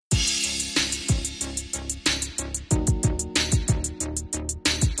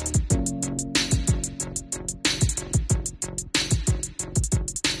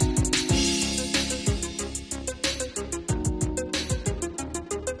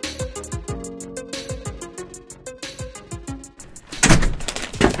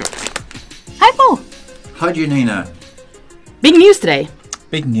Hi, Janina. Big news today.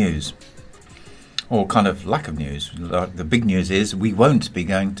 Big news. Or kind of lack of news. The big news is we won't be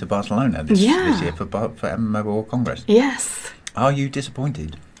going to Barcelona this year for Mobile World Congress. Yes. Are you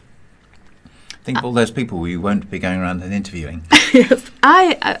disappointed? Think of all those people we won't be going around and interviewing. Yes.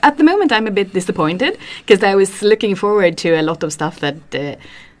 At the moment, I'm a bit disappointed because I was looking forward to a lot of stuff that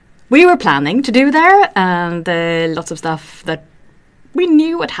we were planning to do there, and lots of stuff that we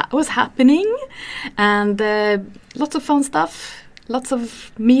knew what was happening, and lots of fun stuff, lots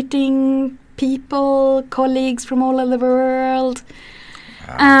of meeting people, colleagues from all over the world.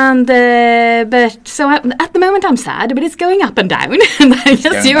 And but so at the moment I'm sad, but it's going up and down. And I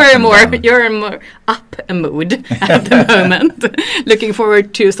guess you're in more up mood at the moment. Looking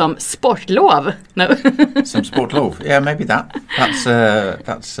forward to some sportlov. No, some sportlov. Yeah, maybe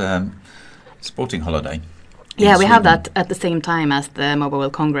that's sporting holiday. Yeah, we have that at the same time as the Mobile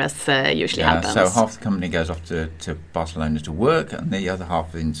World Congress usually happens. So half the company goes off to Barcelona to work, and the other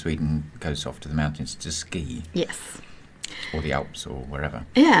half in Sweden goes off to the mountains to ski. Yes. Or the Alps, or wherever.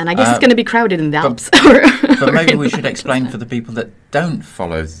 Yeah, and I guess it's going to be crowded in the Alps. But maybe we should explain for the people that don't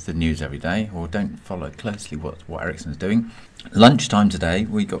follow the news every day, or don't follow closely what Ericsson is doing. Lunchtime today,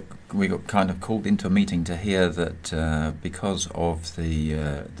 we got kind of called into a meeting to hear that because of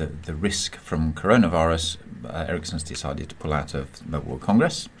the risk from coronavirus, Ericsson's decided to pull out of Mobile World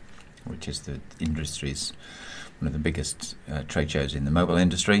Congress, which is the industry's one of the biggest trade shows in the mobile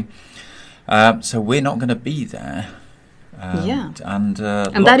industry. So we're not going to be there. And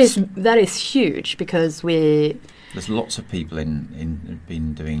that is huge because there's lots of people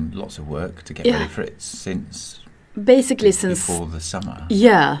been doing lots of work to get ready for it since before the summer.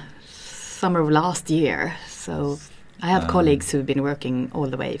 Yeah, summer of last year. So I have colleagues who've been working all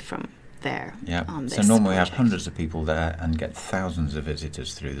the way from there. Yeah. On this so normally project. we have hundreds of people there and get thousands of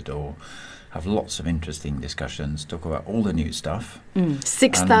visitors through the door. Have lots of interesting discussions. Talk about all the new stuff.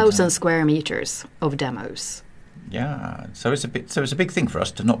 6,000 square meters of demos. Yeah, so it's a big thing for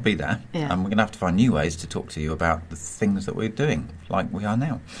us to not be there, and we're going to have to find new ways to talk to you about the things that we're doing, like we are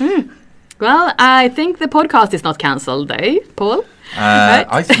now. Well, I think the podcast is not cancelled, though, Paul. Right?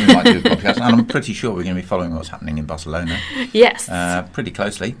 I think we might do a podcast, and I'm pretty sure we're going to be following what's happening in Barcelona. Yes, pretty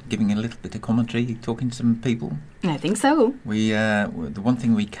closely, giving a little bit of commentary, talking to some people. I think so. The one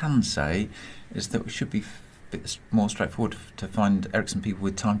thing we can say is that we should be a bit more straightforward to find Ericsson people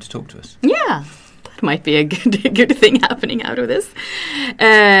with time to talk to us. Yeah. That might be a good thing happening out of this.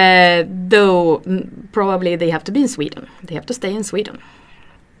 Though probably they have to be in Sweden. They have to stay in Sweden.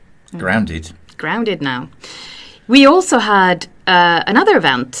 Grounded. Grounded now. We also had another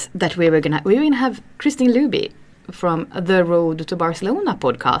event that we were gonna have Christine Luby from the Road to Barcelona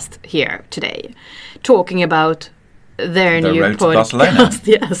podcast here today, talking about their new Road podcast. To Barcelona.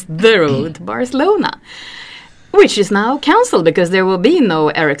 Yes, the Road to Barcelona, which is now cancelled because there will be no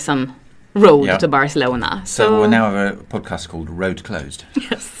Ericsson Road to Barcelona. So we're now have a podcast called Road Closed.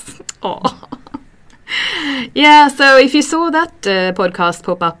 Yes. Oh. Yeah, so if you saw that podcast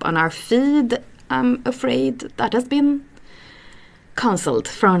pop up on our feed, I'm afraid that has been cancelled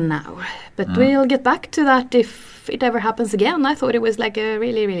from now. But we'll get back to that if it ever happens again. I thought it was like a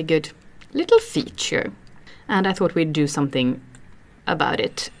really, really good little feature. And I thought we'd do something about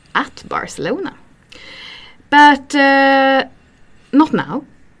it at Barcelona. But not now.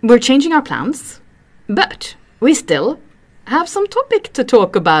 We're changing our plans, but we still have some topic to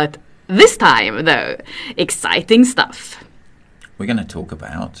talk about this time, though. Exciting stuff. We're going to talk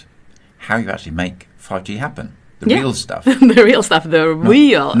about how you actually make 5G happen. The real stuff. The real stuff.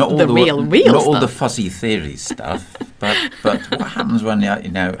 Not all the fuzzy theory stuff, but what happens when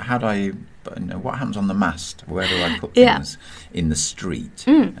what happens on the mast? Where do I put things in the street?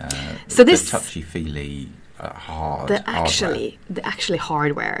 So this touchy-feely. The actually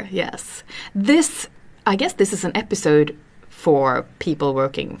hardware, yes. I guess this is an episode for people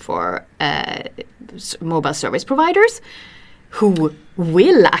working for mobile service providers who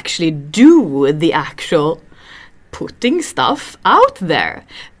will actually do the actual putting stuff out there.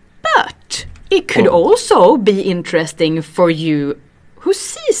 But it could also be interesting for you who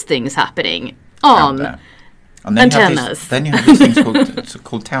sees things happening on and then antennas. You have these things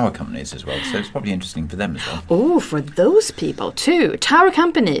called tower companies as well, so it's probably interesting for them as well. Oh, for those people too. Tower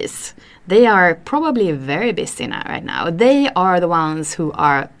companies, they are probably very busy right now. They are the ones who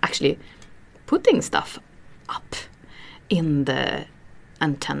are actually putting stuff up in the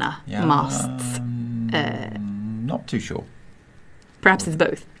antenna masts. Not too sure. Perhaps it's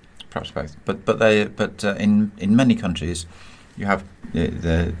both. Perhaps both. But in many countries, you have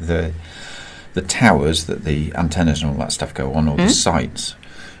the towers that the antennas and all that stuff go on, or the sites,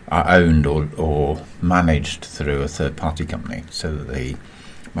 are owned or managed through a third-party company, so that the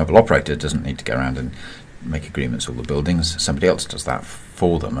mobile operator doesn't need to go around and make agreements with all the buildings. Somebody else does that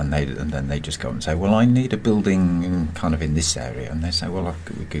for them, and then they just go and say, well, I need a building kind of in this area, and they say, well,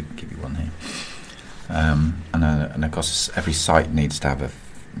 we could give you one here. And of course, every site needs to have a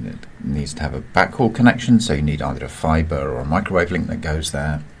backhaul connection, so you need either a fibre or a microwave link that goes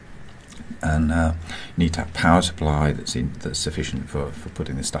there, and you need to have power supply that's sufficient for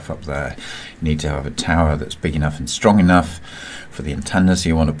putting this stuff up there. You need to have a tower that's big enough and strong enough for the antennas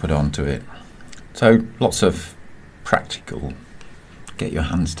you want to put onto it. So lots of practical, get your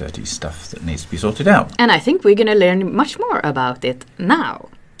hands dirty stuff that needs to be sorted out. And I think we're going to learn much more about it now.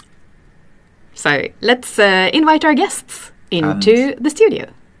 So let's invite our guests into the studio.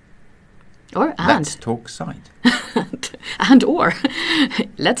 Let's talk site. or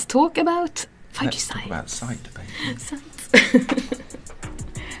let's talk about 5G sites. Talk about site, baby. Sites.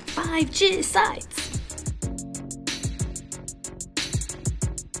 5G sites.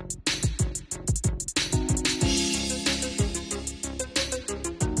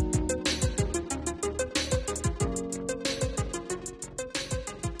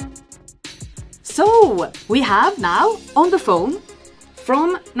 So we have now on the phone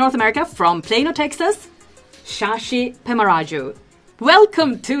from North America, from Plano, Texas, Shashi Pemaraju.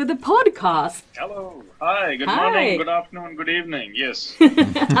 Welcome to the podcast. Hello. Hi. Good morning. Good afternoon. Good evening. Yes.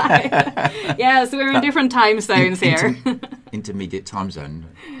 Yes, we're in different time zones here. Intermediate time zone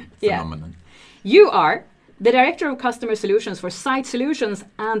phenomenon. Yeah. You are the Director of Customer Solutions for Site Solutions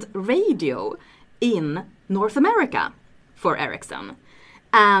and Radio in North America for Ericsson.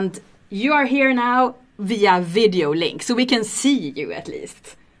 And you are here now via video link, so we can see you at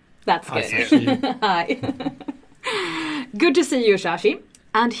least. That's good. Hi. Good to see you, Shashi.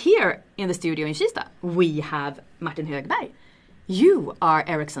 And here in the studio in Kista, we have Martin Högberg. You are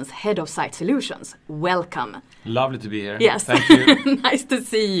Ericsson's Head of Site Solutions. Welcome. Lovely to be here. Yes. Thank you. Nice to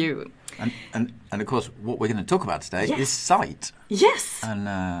see you. And of course, what we're going to talk about today is site. Yes. And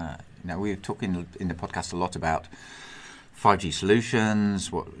we're talking in the podcast a lot about 5G solutions,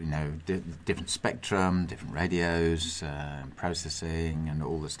 different spectrum, different radios, processing, and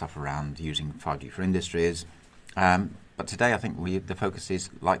all the stuff around using 5G for industries. But today, I think the focus is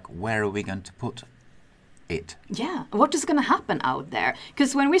where are we going to put it? Yeah, what is going to happen out there?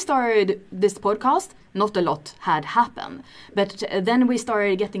 Because when we started this podcast, not a lot had happened, but then we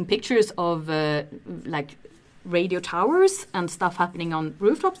started getting pictures of radio towers and stuff happening on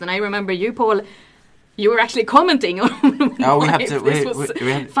rooftops. And I remember you, Paul. You were actually commenting on we had a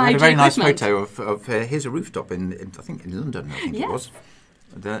very nice photo of here's a rooftop in I think in London, it was.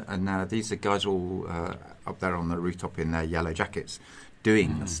 And these are guys all up there on the rooftop in their yellow jackets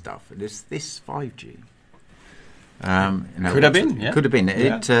doing the stuff. And is this 5G? Could have been. Yeah. Could have been.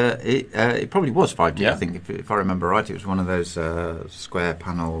 Yeah. It probably was 5G. Yeah. I think if I remember right, it was one of those square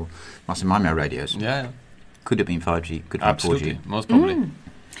panel Masimimio radios. Yeah. Could have been 5G. Could have been 4G. Absolutely. Most probably.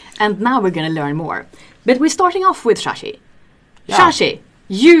 And now we're going to learn more. But we're starting off with Shashi. Yeah. Shashi,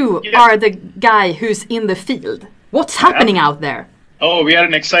 you are the guy who's in the field. What's happening out there? Oh, we are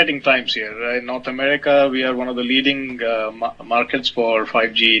in exciting times here. In North America, we are one of the leading markets for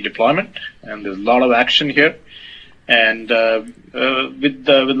 5G deployment, and there's a lot of action here. And with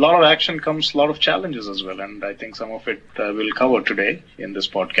a lot of action comes a lot of challenges as well, and I think some of it we'll cover today in this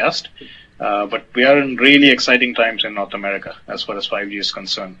podcast. But we are in really exciting times in North America as far as 5G is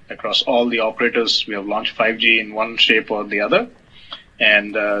concerned. Across all the operators, we have launched 5G in one shape or the other,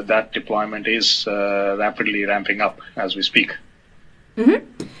 and that deployment is rapidly ramping up as we speak.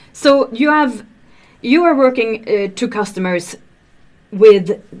 Mm-hmm. So you are working to customers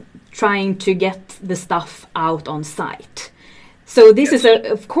with trying to get the stuff out on site. So this is,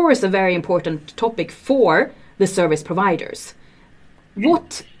 of course, a very important topic for the service providers.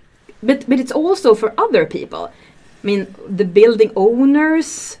 But it's also for other people. I mean, the building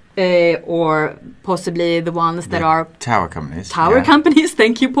owners or possibly the ones that are tower companies. Companies,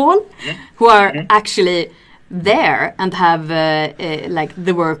 thank you, Paul, who are actually there and have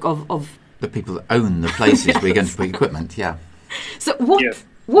the work of the people that own the places we're going to put equipment. Yeah. So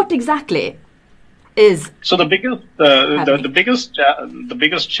what exactly is so the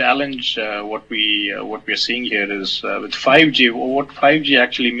biggest challenge what we are seeing here is with 5G. What 5G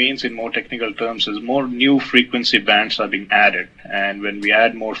actually means in more technical terms is more new frequency bands are being added, and when we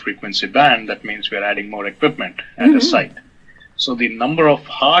add more frequency band, that means we are adding more equipment at a site. So the number of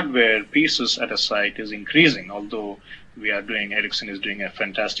hardware pieces at a site is increasing, although Ericsson is doing a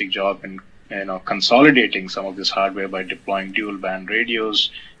fantastic job in consolidating some of this hardware by deploying dual band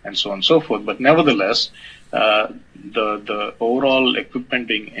radios and so on and so forth. But nevertheless, the overall equipment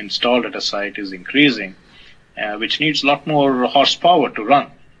being installed at a site is increasing, which needs a lot more horsepower to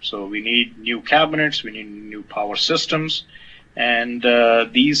run. So we need new cabinets, we need new power systems, and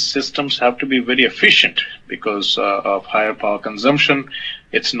these systems have to be very efficient because of higher power consumption.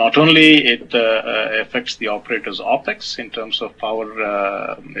 It's not only it affects the operator's OPEX in terms of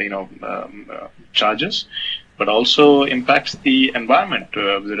power, charges, but also impacts the environment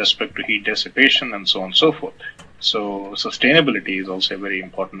with respect to heat dissipation and so on and so forth. So sustainability is also a very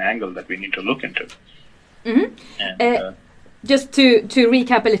important angle that we need to look into. Mm-hmm. And, just to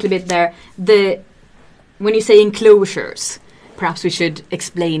recap a little bit there, when you say enclosures, perhaps we should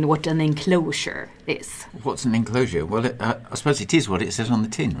explain what an enclosure is. What's an enclosure? Well, I suppose it is what it says on the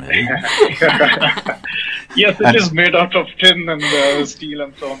tin, really. Yes, it is made out of tin and steel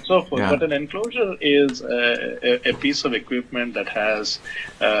and so on and so forth. Yeah. But an enclosure is a piece of equipment that has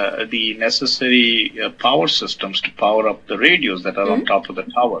the necessary power systems to power up the radios that are on top of the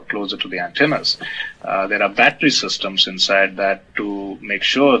tower, closer to the antennas. There are battery systems inside that to make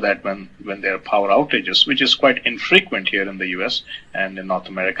sure that when there are power outages, which is quite infrequent here in the US and in North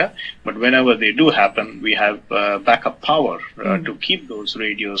America, but whenever they do happen, we have backup power to keep those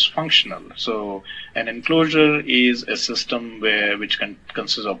radios functional. So an enclosure is a system which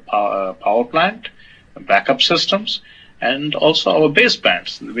consists of power plant, backup systems, and also our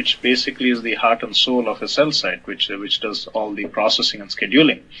basebands, which basically is the heart and soul of a cell site, which does all the processing and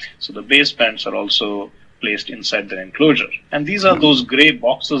scheduling. So the basebands are also placed inside the enclosure. And these are those gray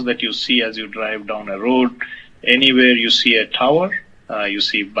boxes that you see as you drive down a road. Anywhere you see a tower, you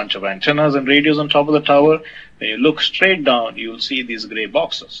see a bunch of antennas and radios on top of the tower. When you look straight down, you'll see these gray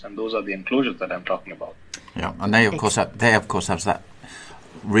boxes, and those are the enclosures that I'm talking about. Yeah, and they of course have that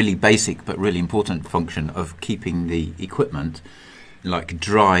really basic but really important function of keeping the equipment like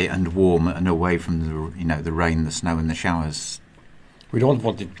dry and warm and away from the rain, the snow, and the showers. We don't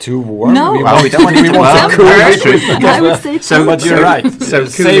want it too warm. No, we don't want it too warm. cool. I would say So, but you're right. So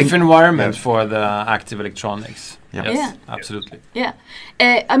safe environment Yeah. for the active electronics. Yeah. Yes, Yeah. absolutely. Yeah,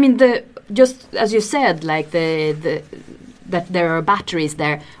 I mean just as you said, like that there are batteries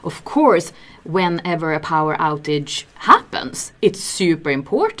there. Of course, whenever a power outage happens, it's super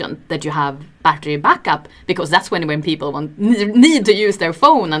important that you have battery backup, because that's when people need to use their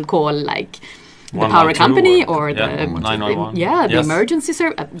phone and call like the power 112 company or or the 911. the Yes. emergency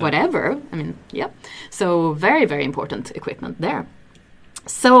service, whatever. I mean, yeah. So very, very important equipment there.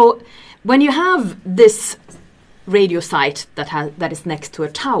 So when you have this radio site that is next to a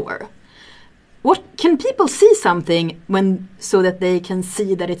tower, what can people see something so that they can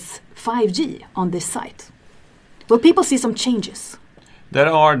see that it's 5G on this site? Will people see some changes? There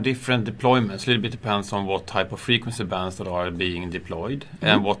are different deployments. A little bit depends on what type of frequency bands that are being deployed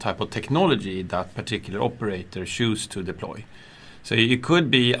and what type of technology that particular operator choose to deploy. So you could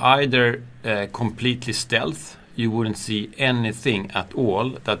be either completely stealth. You wouldn't see anything at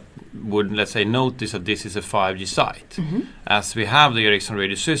all that would, let's say, notice that this is a 5G site. As we have the Ericsson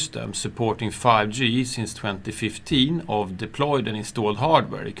radio system supporting 5G since 2015 of deployed and installed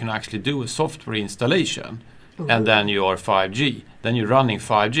hardware, you can actually do a software installation and then you are 5G. Then you're running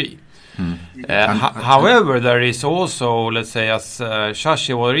 5G. However, there is also, let's say, as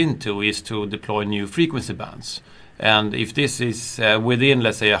Shashi was into, is to deploy new frequency bands. And if this is within,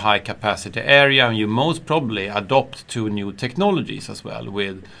 let's say, a high capacity area, you most probably adopt to new technologies as well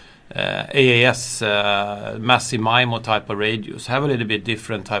with AAS, massive MIMO type of radios, have a little bit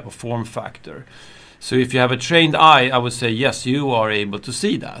different type of form factor. So if you have a trained eye, I would say, yes, you are able to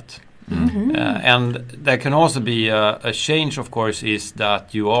see that. And there can also be a change, of course, is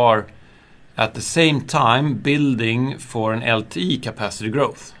that you are at the same time building for an LTE capacity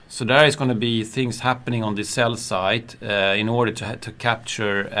growth. So there is going to be things happening on the cell site in order to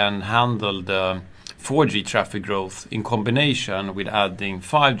capture and handle the 4G traffic growth in combination with adding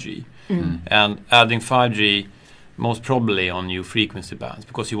 5G. And adding 5G most probably on new frequency bands,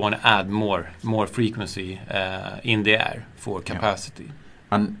 because you want to add more frequency in the air for capacity.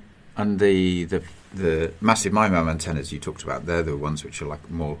 And the massive MIMO antennas you talked about, they're the ones which are like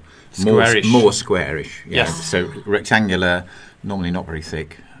more squarish. Yeah. Yes. So rectangular, normally not very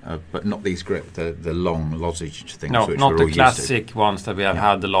thick, but not these the long lozenge things. No, which not we're the all classic ones that we have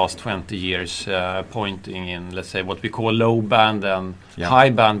had the last 20 years, pointing in, let's say, what we call low band and high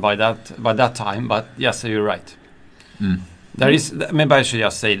band by that time. But yes, you're right. There is, maybe I should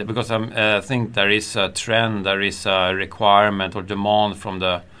just say that, because I think there is a trend, there is a requirement or demand from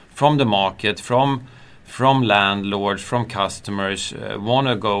the market, from from landlords, from customers, want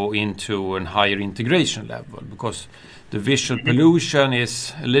to go into a higher integration level, because the visual pollution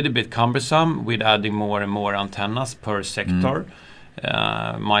is a little bit cumbersome with adding more and more antennas per sector.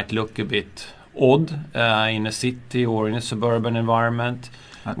 Might look a bit odd in a city or in a suburban environment,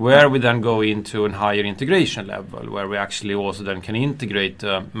 where we then go into a higher integration level, where we actually also then can integrate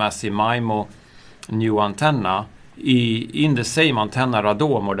massive MIMO new antenna in the same antenna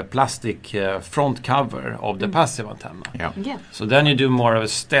radome, or the plastic front cover of the passive antenna. Yeah. So then you do more of a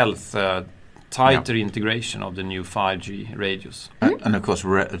stealth, tighter integration of the new 5G radios. And of course,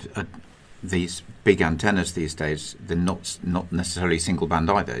 these big antennas these days, they're not necessarily single band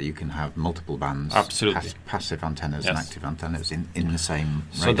either. You can have multiple bands, Absolutely. passive antennas and active antennas in the same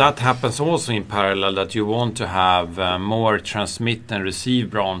So radio. that happens also in parallel, that you want to have more transmit and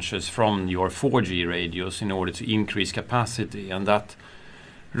receive branches from your 4G radios in order to increase capacity, and that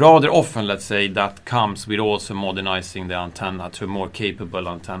rather often, let's say, that comes with also modernizing the antenna to more capable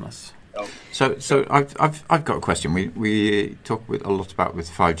antennas. So I've got a question. We talk a lot about with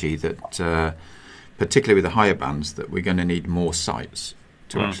 5G that particularly with the higher bands, that we're going to need more sites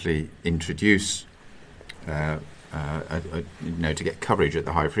to actually introduce, to get coverage at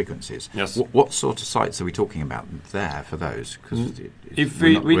the higher frequencies. Yes. What sort of sites are we talking about there for those? Because If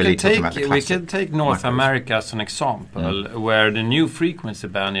we can take North America as an example, where the new frequency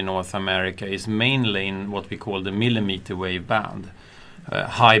band in North America is mainly in what we call the millimeter wave band.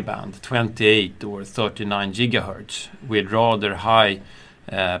 High band, 28 or 39 gigahertz, with rather high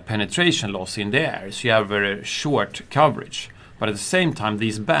penetration loss in the air. So you have very short coverage. But at the same time,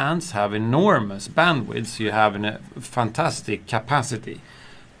 these bands have enormous bandwidth, so you have a fantastic capacity.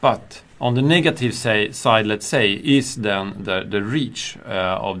 But on the negative side, let's say, is then the reach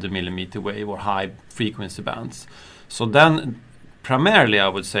of the millimeter wave or high frequency bands. So then, primarily, I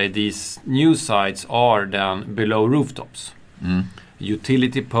would say these new sites are then below rooftops.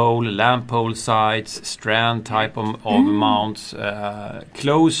 Utility pole, lamp pole sites, strand type of mounts,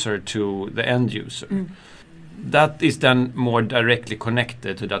 closer to the end user. That is then more directly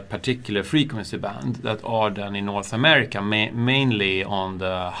connected to that particular frequency band that are then in North America, mainly on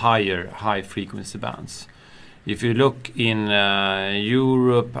the high frequency bands. If you look in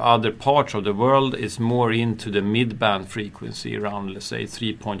Europe, other parts of the world, is more into the mid-band frequency, around, let's say,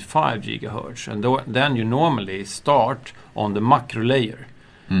 3.5 gigahertz. And then you normally start on the macro layer.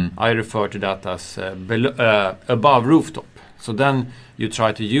 I refer to that as above rooftop. So then you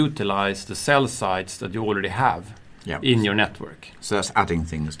try to utilize the cell sites that you already have in your network. So that's adding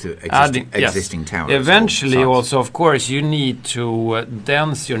things to existing towers. Eventually also, of course, you need to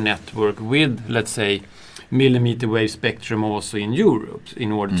dense your network with, let's say, millimeter wave spectrum also in Europe in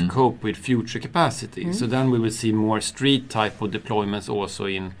order to cope with future capacity. So then we will see more street type of deployments also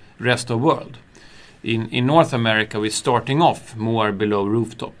in rest of world. In North America, we're starting off more below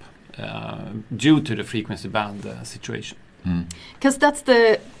rooftop due to the frequency band situation. Because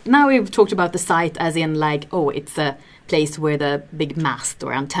now we've talked about the site as in like, it's a place where the big mast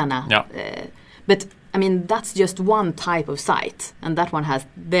or antenna. But I mean, that's just one type of site, and that one has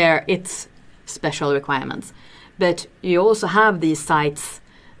its special requirements. But you also have these sites,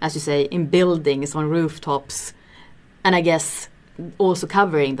 as you say, in buildings, on rooftops, and I guess also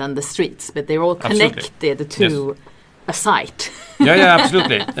covering then the streets, but they're all connected to a site.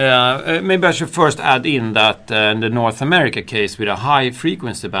 Absolutely. Maybe I should first add in that in the North America case with a high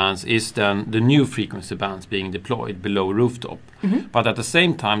frequency bands is then the new frequency bands being deployed below rooftop. But at the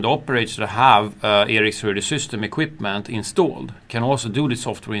same time, the operators that have Ericsson radio system equipment installed can also do the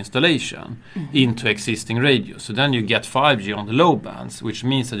software installation into existing radios. So then you get 5G on the low bands, which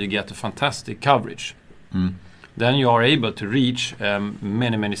means that you get a fantastic coverage. Then you are able to reach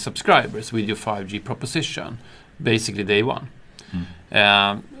many subscribers with your 5G proposition, basically day one.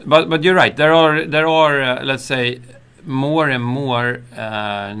 But you're right. There are let's say more and more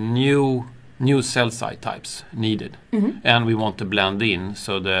new cell site types needed, and we want to blend in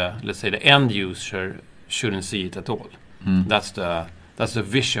so let's say the end user shouldn't see it at all. That's the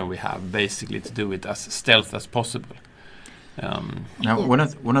vision we have, basically, to do it as stealth as possible. One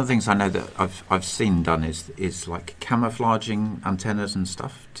of the things I know that I've seen done is like camouflaging antennas and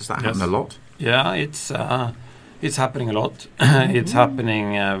stuff. Does that happen a lot? Yeah, it's happening a lot. It's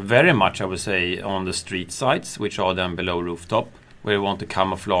happening very much, I would say, on the street sites, which are then below rooftop, where we want to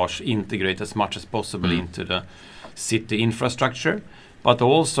camouflage, integrate as much as possible into the city infrastructure. But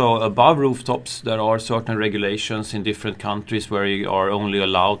also above rooftops, there are certain regulations in different countries where you are only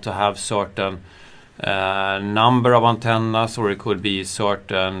allowed to have certain number of antennas, or it could be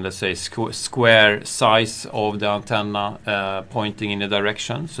certain, let's say, square size of the antenna pointing in a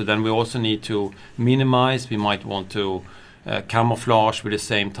direction. So then we also need to minimize. We might want to camouflage with the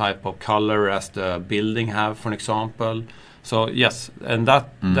same type of color as the building have, for example. So yes, and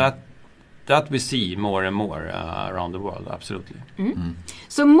that we see more and more around the world, absolutely.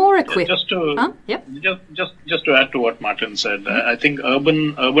 So more equipped. Just to add to what Martin said, I think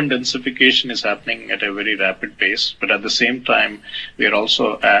urban densification is happening at a very rapid pace, but at the same time, we are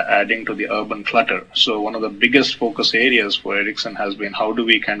also adding to the urban clutter. So one of the biggest focus areas for Ericsson has been how do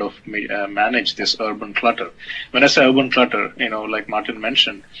we kind of manage this urban clutter. When I say urban clutter, like Martin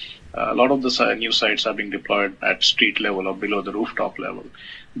mentioned, a lot of the new sites are being deployed at street level or below the rooftop level.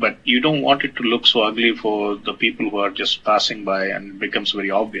 But you don't want it to look so ugly for the people who are just passing by, and it becomes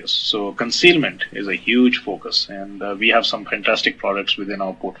very obvious. So concealment is a huge focus, and we have some fantastic products within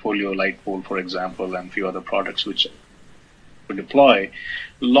our portfolio, Lightpole, for example, and a few other products which we deploy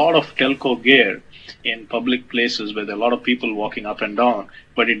a lot of telco gear in public places where there are a lot of people walking up and down,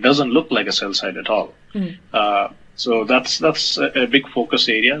 but it doesn't look like a cell site at all. So that's a big focus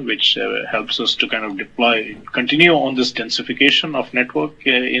area, which helps us to kind of continue on this densification of network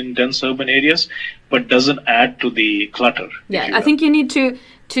in dense urban areas, but doesn't add to the clutter. Yeah, I think you need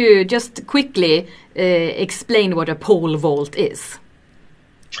to just quickly explain what a pole vault is.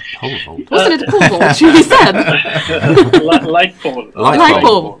 Pole vault? Wasn't it a pole vault you said? Light pole. Light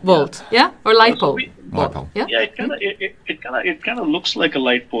pole vault, yeah? Or light pole? Light pole. Yeah, it kind of looks like a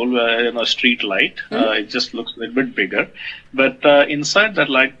light pole, a street light. It just looks a little bit bigger. But inside that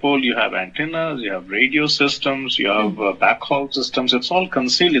light pole, you have antennas, you have radio systems, you have backhaul systems. It's all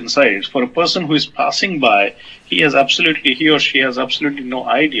concealed inside. For a person who is passing by, he or she has absolutely no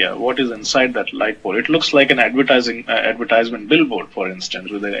idea what is inside that light pole. It looks like an advertisement billboard, for instance,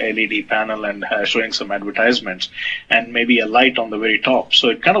 with an LED panel and showing some advertisements and maybe a light on the very top. So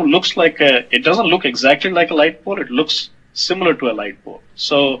it kind of looks like it doesn't look exactly like a light pole. It looks similar to a light pole.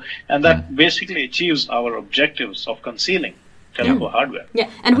 So, and that basically achieves our objectives of concealing telco hardware. Yeah,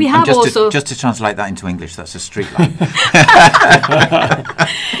 and we have just to translate that into English, that's a street light.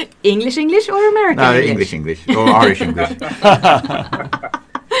 English or American No, English? English or Irish English.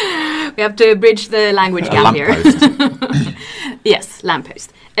 We have to bridge the language gap here. Yes,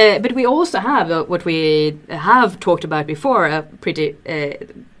 lamppost. But we also have what we have talked about before, a pretty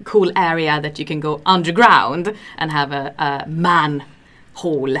cool area that you can go underground and have a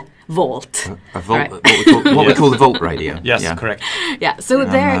manhole vault. A vault, right. what we call the vault radio. Yes, correct. Yeah, so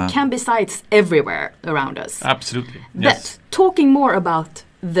there can be sites everywhere around us. Absolutely. Yes. Talking more about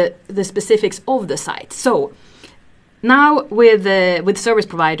the specifics of the site. So now with service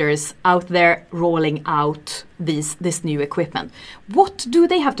providers out there rolling out this new equipment, what do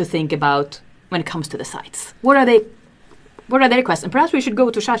they have to think about when it comes to the sites? What are their questions? Perhaps we should go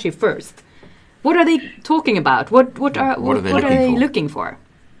to Shashi first. What are they talking about? What are they looking for?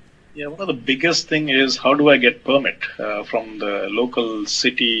 Yeah, one of the biggest thing is how do I get permit from the local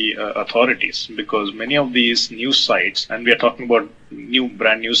city authorities? Because many of these new sites, and we are talking about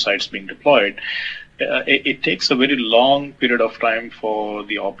brand new sites being deployed, it takes a very long period of time for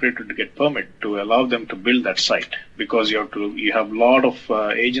the operator to get permit to allow them to build that site, because you have a lot of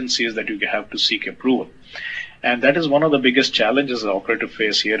agencies that you have to seek approval. And that is one of the biggest challenges the operator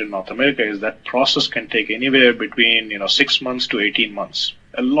face here in North America, is that process can take anywhere between 6 months to 18 months,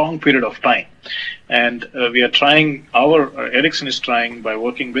 a long period of time. And we are trying, Ericsson is trying by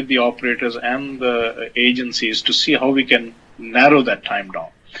working with the operators and the agencies to see how we can narrow that time down.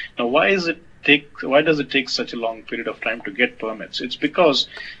 Now, why does it take such a long period of time to get permits? It's because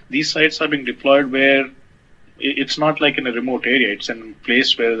these sites are being deployed where it's not like in a remote area. It's in a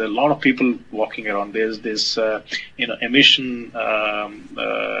place where there are a lot of people walking around. There's this, emission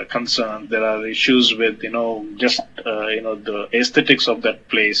concern. There are issues with, the aesthetics of that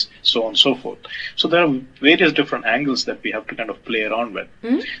place, so on and so forth. So there are various different angles that we have to kind of play around with.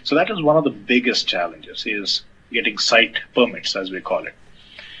 Mm-hmm. So that is one of the biggest challenges, is getting site permits, as we call it.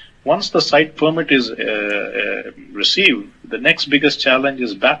 Once the site permit is received, the next biggest challenge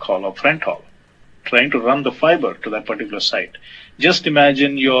is backhaul or front haul, trying to run the fiber to that particular site. Just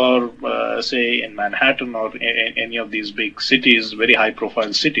imagine you're, say, in Manhattan or in any of these big cities, very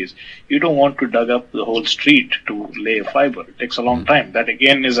high-profile cities. You don't want to dug up the whole street to lay a fiber. It takes a long time. That,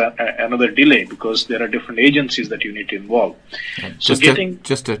 again, is another delay, because there are different agencies that you need to involve. So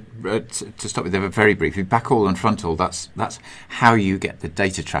just to stop with there very briefly, backhaul and fronthaul, that's how you get the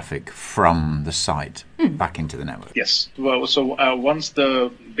data traffic from the site back into the network. Yes. Well, so once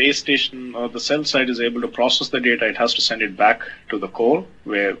the base station or the cell site is able to process the data, it has to send it back to the core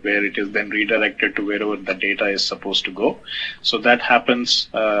where it is then redirected to wherever the data is supposed to go. So that happens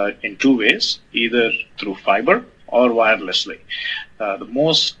in two ways, either through fiber or wirelessly. The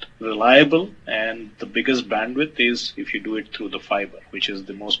most reliable and the biggest bandwidth is if you do it through the fiber, which is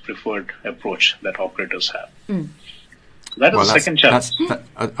the most preferred approach that operators have. That is the second challenge.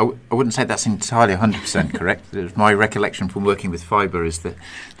 I wouldn't say that's entirely 100% correct. My recollection from working with fibre is that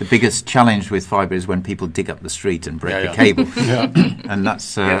the biggest challenge with fibre is when people dig up the street and break the cable. And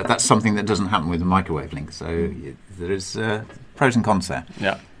that's something that doesn't happen with a microwave link. So there is pros and cons there.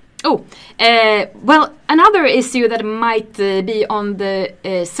 Yeah. Oh, well, another issue that might be on the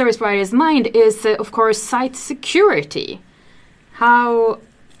service provider's mind is, of course, site security. How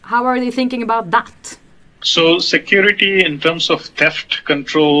are they thinking about that? So security in terms of theft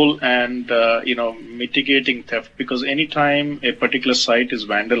control and mitigating theft, because anytime a particular site is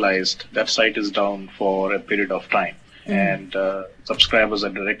vandalized, that site is down for a period of time, and subscribers are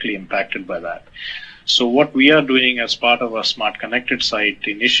directly impacted by that. So what we are doing as part of our Smart Connected Site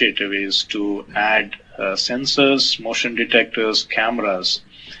initiative is to add sensors, motion detectors, cameras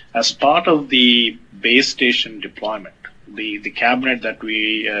as part of the base station deployment. The cabinet that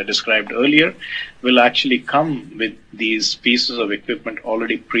we described earlier will actually come with these pieces of equipment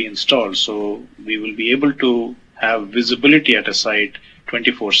already pre-installed. So we will be able to have visibility at a site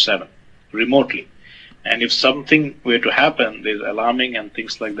 24/7 remotely. And if something were to happen, there's alarming and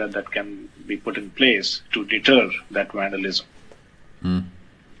things like that that can be put in place to deter that vandalism.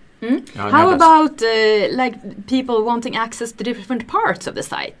 How about like people wanting access to different parts of the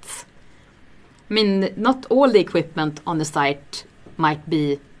sites? I mean, not all the equipment on the site might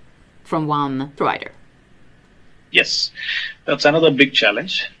be from one provider. Yes, that's another big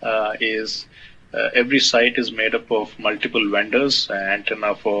challenge. Every site is made up of multiple vendors,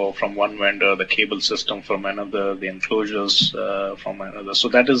 antenna from one vendor, the cable system from another, the enclosures from another. So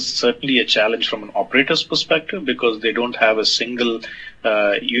that is certainly a challenge from an operator's perspective because they don't have a single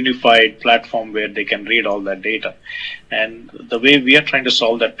unified platform where they can read all that data. And the way we are trying to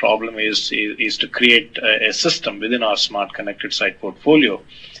solve that problem is to create a system within our Smart Connected Site portfolio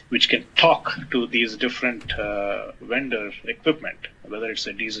which can talk to these different vendor equipment, whether it's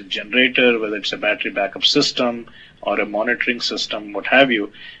a diesel generator, whether it's a battery backup system, or a monitoring system, what have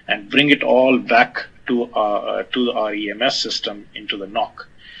you, and bring it all back to our EMS system into the NOC.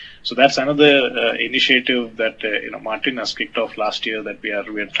 So that's another initiative that Martin has kicked off last year. That we are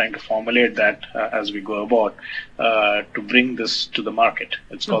trying to formulate that as we go about to bring this to the market.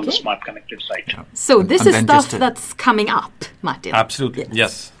 It's called the Smart Connected Site. So this is stuff that's coming up, Martin. Absolutely,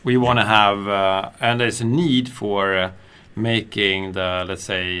 yes. We want to have, and there's a need for making the, let's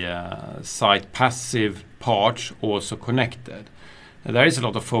say, site passive parts also connected. There is a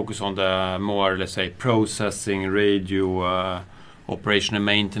lot of focus on the more, let's say, processing, radio, operation and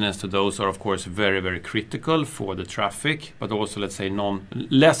maintenance. So those are, of course, very, very critical for the traffic, but also, let's say,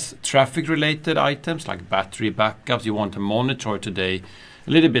 less traffic-related items like battery backups. You want to monitor today a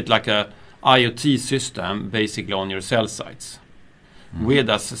little bit like a IoT system, basically on your cell sites. With,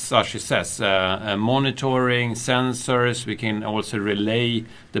 as Sashi says, monitoring sensors. We can also relay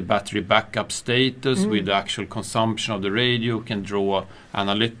the battery backup status with the actual consumption of the radio. We can draw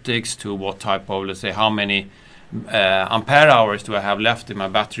analytics to what type of, let's say, how many ampere hours do I have left in my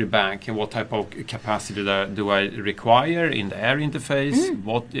battery bank, and what type of capacity do I require in the air interface.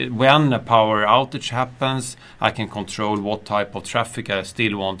 When a power outage happens, I can control what type of traffic I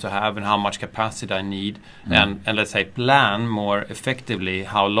still want to have and how much capacity I need, and let's say plan more effectively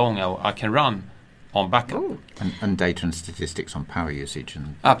how long I can run on backup. And data and statistics on power usage.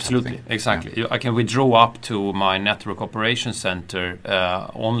 And absolutely, exactly. Yeah. I can withdraw up to my network operations center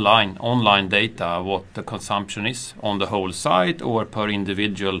online data, what the consumption is on the whole site or per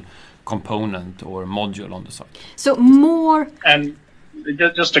individual component or module on the site. So more... And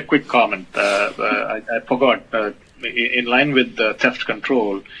just a quick comment. I forgot. In line with the theft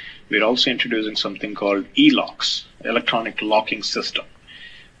control, we're also introducing something called e-locks, electronic locking system.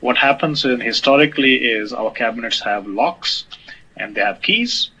 What happens historically is our cabinets have locks and they have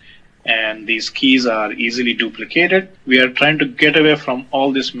keys, and these keys are easily duplicated. We are trying to get away from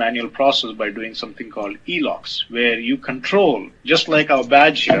all this manual process by doing something called e-locks, where you control, just like our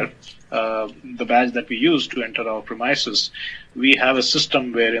badge here, the badge that we use to enter our premises. We have a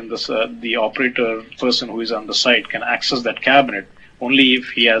system wherein the operator person who is on the site can access that cabinet only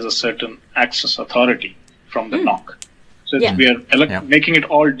if he has a certain access authority from the NOC. So we are making it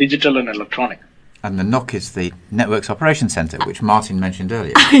all digital and electronic. And the NOC is the Networks Operations Centre, which Martin mentioned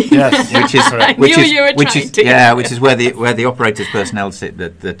earlier. Yes, which is I knew you were trying to. which is where the operators' personnel sit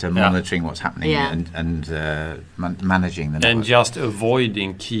that are monitoring what's happening and managing the network. And just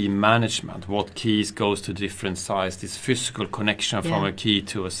avoiding key management, what keys goes to different sites, this physical connection from a key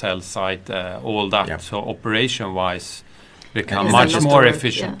to a cell site, all that. Yep. So operation-wise, become It's much a lot more of work,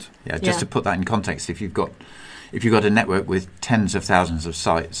 efficient. Just to put that in context, if you've got a network with tens of thousands of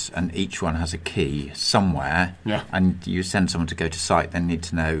sites and each one has a key somewhere, and you send someone to go to site, they need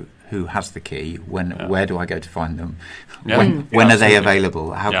to know who has the key, where do I go to find them, when are they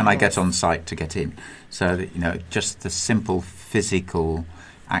available, how can I get on site to get in. So that, just the simple physical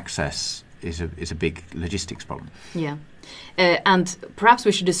access is a big logistics problem. Yeah. And perhaps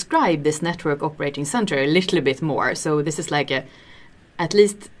we should describe this network operating center a little bit more. So this is like at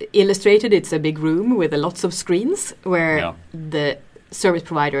least illustrated, it's a big room with lots of screens where the service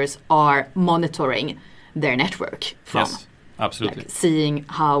providers are monitoring their network from. Yes, absolutely. Like seeing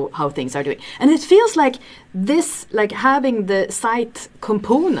how things are doing. And it feels like this, like having the site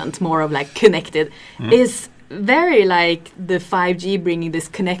component more of like connected is very like the 5G bringing this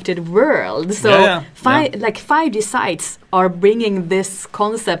connected world. So like 5G sites are bringing this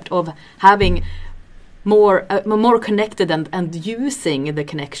concept of having more connected and using the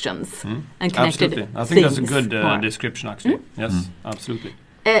connections and connected. Absolutely. I think that's a good description, actually. Yes, absolutely.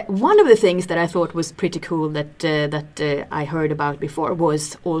 One of the things that I thought was pretty cool that I heard about before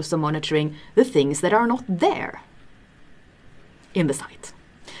was also monitoring the things that are not there in the site.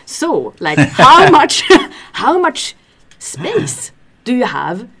 So, like, how much space do you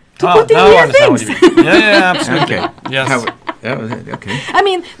have to put in new things? Yeah, absolutely. Okay. Yes. Okay. I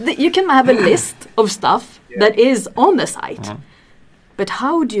mean, you can have a list of stuff that is on the site, but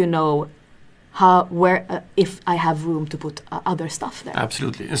how do you know if I have room to put other stuff there?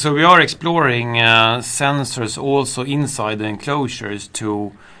 Absolutely. So we are exploring sensors also inside the enclosures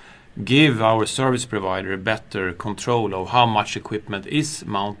to give our service provider better control of how much equipment is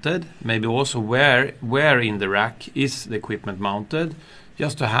mounted, maybe also where in the rack is the equipment mounted,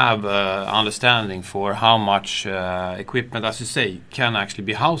 just to have understanding for how much equipment, as you say, can actually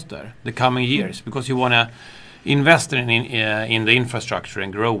be housed there the coming years, because you want to invest in the infrastructure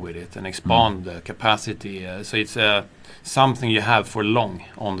and grow with it and expand the capacity. So it's something you have for long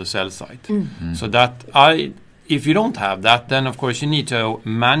on the cell site. So that if you don't have that, then of course you need to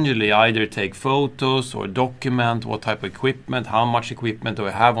manually either take photos or document what type of equipment, how much equipment do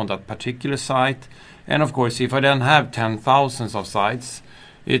I have on that particular site. And of course, if I then have 10,000s of sites,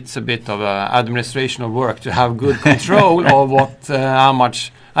 it's a bit of administrative work to have good control of how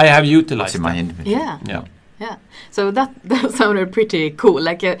much I have utilized. In my inventory. Yeah. So that sounded pretty cool,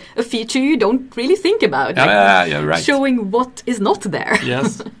 like a feature you don't really think about. Right. Showing what is not there.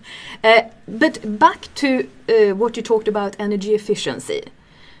 Yes. But back to what you talked about, energy efficiency.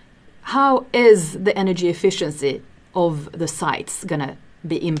 How is the energy efficiency of the sites going to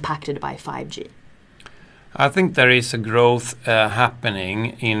be impacted by 5G? I think there is a growth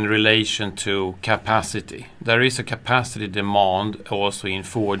happening in relation to capacity. There is a capacity demand also in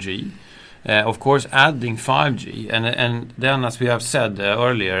 4G. Of course, adding 5G and then, as we have said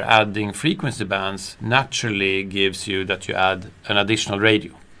earlier, adding frequency bands naturally gives you that you add an additional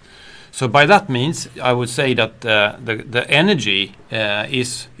radio. So by that means, I would say that the energy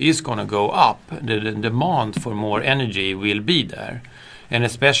is going to go up. The demand for more energy will be there. And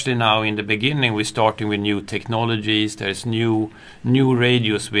especially now in the beginning, we're starting with new technologies. There's new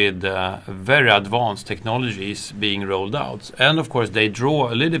radios with very advanced technologies being rolled out. And of course, they draw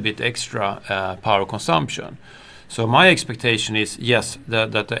a little bit extra power consumption. So my expectation is, yes,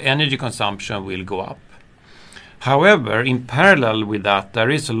 that the energy consumption will go up. However, in parallel with that, there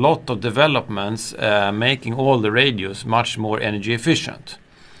is a lot of developments making all the radios much more energy efficient.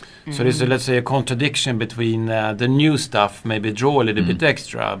 So there's, let's say, a contradiction between the new stuff maybe draw a little bit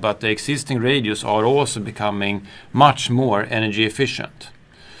extra, but the existing radios are also becoming much more energy efficient.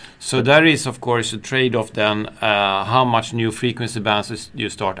 So there is, of course, a trade-off then, how much new frequency bands you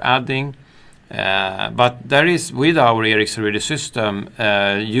start adding. But there is, with our Ericsson radio system,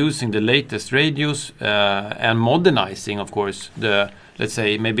 using the latest radios and modernizing, of course, the, let's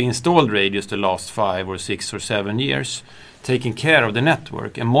say, maybe installed radios the last 5 or 6 or 7 years, taking care of the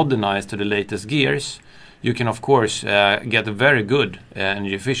network and modernize to the latest gears, you can, of course, get a very good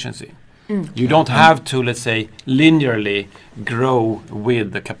energy efficiency. You don't have to, let's say, linearly grow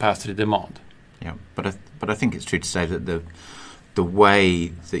with the capacity demand. Yeah, but I think it's true to say that the way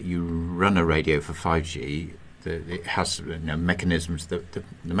that you run a radio for 5G it has mechanisms. The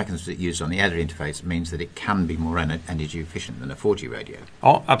mechanisms it uses on the air interface means that it can be more energy efficient than a 4G radio.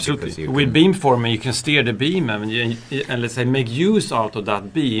 Oh, absolutely. With beamforming, you can steer the beam and let's say make use out of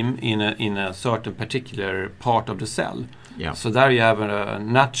that beam in a certain particular part of the cell. Yeah. So there you have a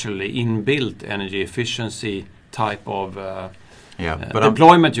naturally inbuilt energy efficiency type of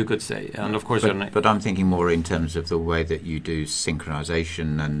deployment, you could say. And of course, but I'm thinking more in terms of the way that you do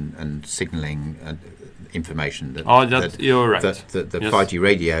synchronization and signaling information. You're right. The 5G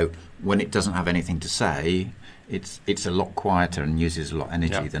radio, when it doesn't have anything to say, it's a lot quieter and uses a lot of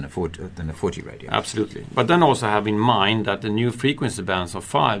energy than a 4G radio. Absolutely. But then also have in mind that the new frequency bands of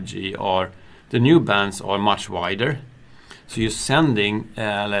 5G the new bands are much wider. So you're sending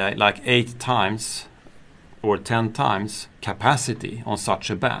like 8 times or 10 times capacity on such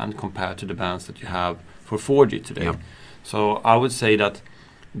a band compared to the bands that you have for 4G today. Yeah. So I would say that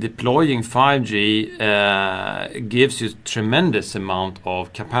deploying 5G gives you tremendous amount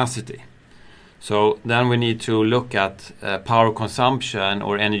of capacity. So then we need to look at power consumption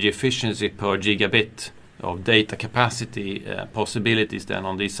or energy efficiency per gigabit of data capacity possibilities then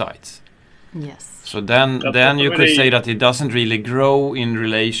on these sites. Yes. So then you could say that it doesn't really grow in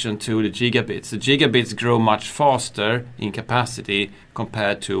relation to the gigabits. The gigabits grow much faster in capacity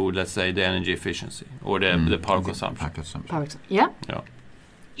compared to, let's say, the energy efficiency or the power consumption. Yeah.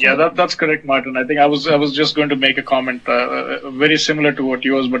 Yeah, that's correct, Martin. I think I was just going to make a comment very similar to what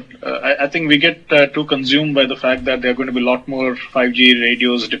yours, but I think we get too consumed by the fact that there are going to be a lot more 5G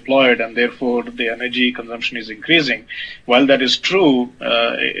radios deployed, and therefore the energy consumption is increasing. While that is true,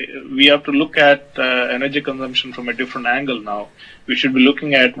 we have to look at energy consumption from a different angle now. We should be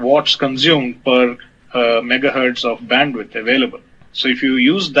looking at watts consumed per megahertz of bandwidth available. So if you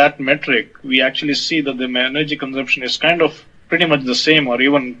use that metric, we actually see that the energy consumption is kind of pretty much the same or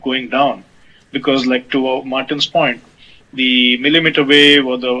even going down, because like to Martin's point, the millimeter wave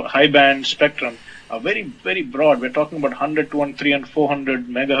or the high band spectrum are very, very broad. We're talking about 100, 200, 300, 400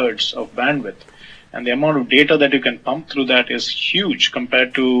 megahertz of bandwidth, and the amount of data that you can pump through that is huge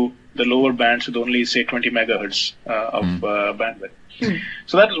compared to the lower bands with only say 20 megahertz of bandwidth.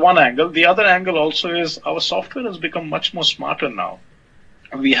 So that is one angle. The other angle also is our software has become much more smarter now.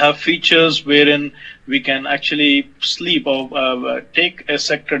 We have features wherein we can actually sleep or take a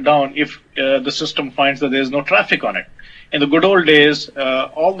sector down if the system finds that there is no traffic on it. In the good old days,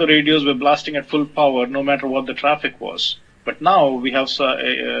 all the radios were blasting at full power no matter what the traffic was. But now we have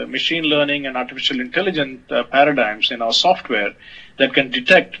machine learning and artificial intelligence paradigms in our software that can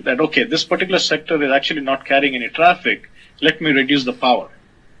detect that, okay, this particular sector is actually not carrying any traffic. Let me reduce the power.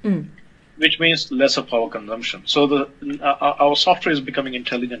 Which means lesser power consumption. So our software is becoming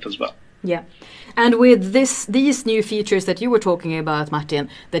intelligent as well. Yeah. And with these new features that you were talking about, Martin,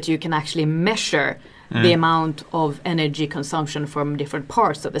 that you can actually measure the amount of energy consumption from different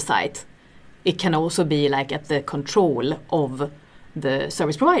parts of the site, it can also be like at the control of the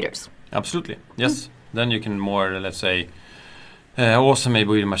service providers. Absolutely. Yes. Then you can more, let's say, also maybe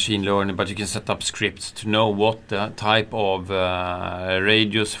with machine learning, but you can set up scripts to know what the type of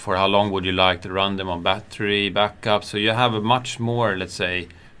radius for how long would you like to run them on battery backup. So you have a much more, let's say,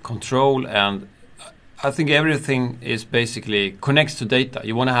 control, and I think everything is basically connects to data.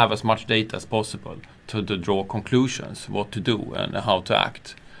 You want to have as much data as possible to draw conclusions, what to do and how to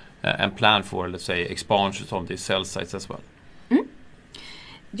act and plan for, let's say, expansions of these cell sites as well.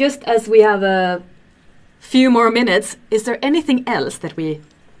 Just as we have a few more minutes, is there anything else that we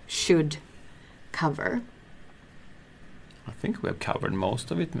should cover? I think we have covered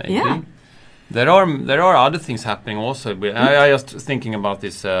most of it, maybe. Yeah. There are other things happening also. I just thinking about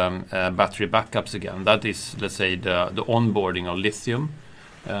this battery backups again. That is, let's say, the onboarding of lithium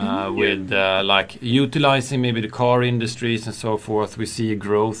with like utilizing maybe the car industries and so forth. We see a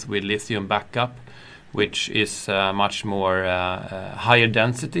growth with lithium backup, which is much more higher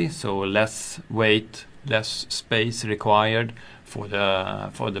density, so less weight, less space required for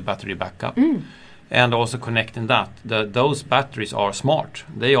the battery backup. And also connecting those batteries are smart.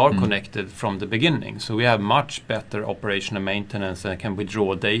 They are connected from the beginning, so we have much better operational maintenance and can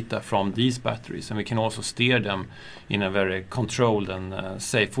withdraw data from these batteries, and we can also steer them in a very controlled and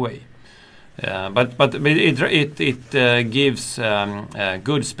safe way. But it gives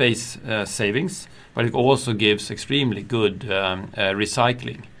good space savings, but it also gives extremely good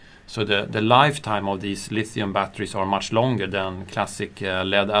recycling. So the lifetime of these lithium batteries are much longer than classic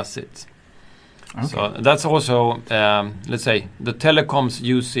lead acids. Okay. So that's also, let's say, the telecoms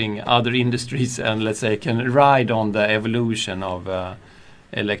using other industries and, let's say, can ride on the evolution of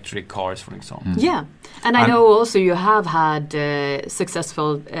electric cars, for example. Yeah, and I know also you have had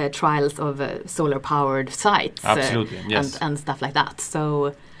successful trials of solar-powered sites. Absolutely, yes. And stuff like that.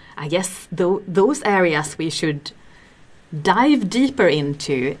 So I guess those areas we should dive deeper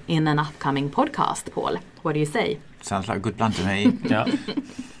into in an upcoming podcast, Paul. What do you say? Sounds like a good plan to me. Yeah,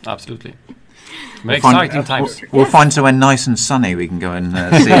 absolutely. Exciting times. We'll find somewhere nice and sunny we can go and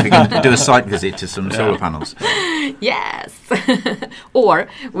see if we can do a site visit to some solar panels. Yes. Or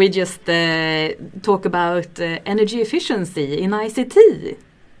we just talk about energy efficiency in ICT.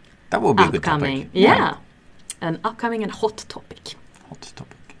 That will be a good topic. Yeah. An upcoming and hot topic. Hot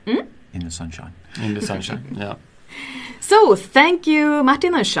topic. In the sunshine. In the sunshine, yeah. So, thank you,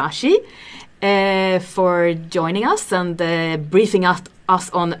 Martin and Shashi, for joining us and briefing us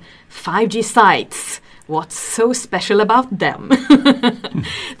on 5G sites. What's so special about them?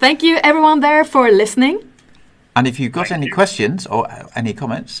 Thank you, everyone there, for listening. And if you've got any questions or any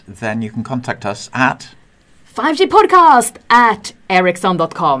comments, then you can contact us at 5gpodcast at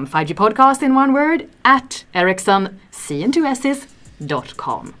Ericsson.com. 5gpodcast in one word at Ericsson,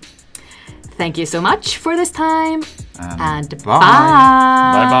 C&2Ss.com. Thank you so much for this time. And bye.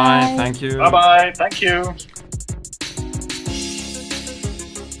 Bye-bye. Thank you. Bye-bye. Thank you.